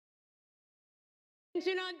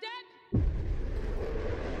Attention on deck.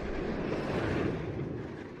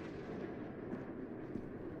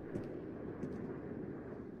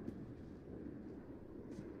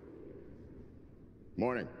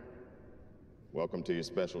 Morning. Welcome to your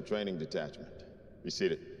special training detachment. Be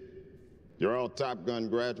seated. You're all Top Gun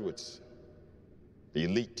graduates. The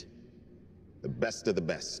elite. The best of the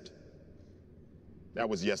best. That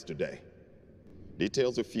was yesterday.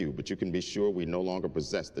 Details are few, but you can be sure we no longer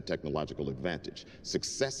possess the technological advantage.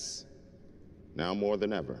 Success, now more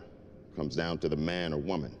than ever, comes down to the man or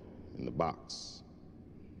woman in the box.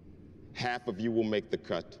 Half of you will make the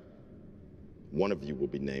cut. One of you will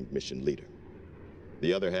be named mission leader.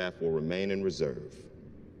 The other half will remain in reserve.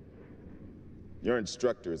 Your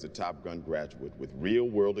instructor is a Top Gun graduate with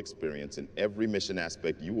real-world experience in every mission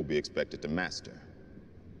aspect you will be expected to master.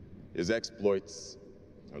 His exploits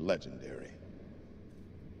are legendary,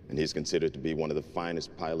 and he's considered to be one of the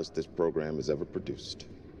finest pilots this program has ever produced.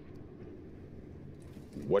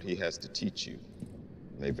 What he has to teach you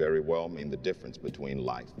may very well mean the difference between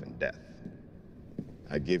life and death.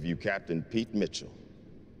 I give you Captain Pete Mitchell.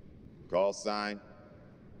 Call sign,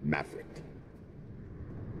 Maverick.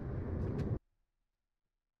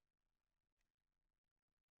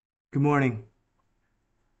 Good morning.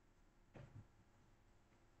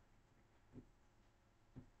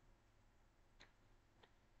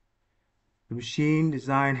 The Machine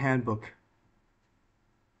Design Handbook.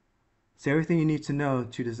 It's everything you need to know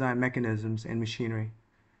to design mechanisms and machinery.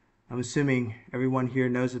 I'm assuming everyone here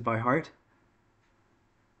knows it by heart.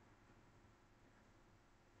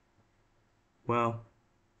 Well,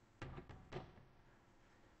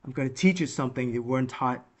 I'm going to teach you something you weren't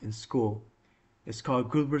taught in school. It's called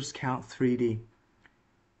Gruebler's Count 3D.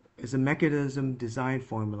 It's a mechanism design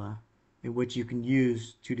formula in which you can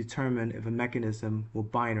use to determine if a mechanism will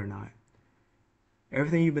bind or not.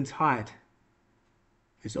 Everything you've been taught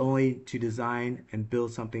is only to design and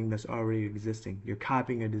build something that's already existing. You're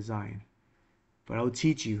copying a design. But I will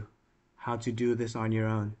teach you how to do this on your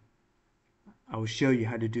own. I will show you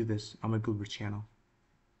how to do this on my Gruebler channel.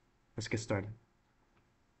 Let's get started.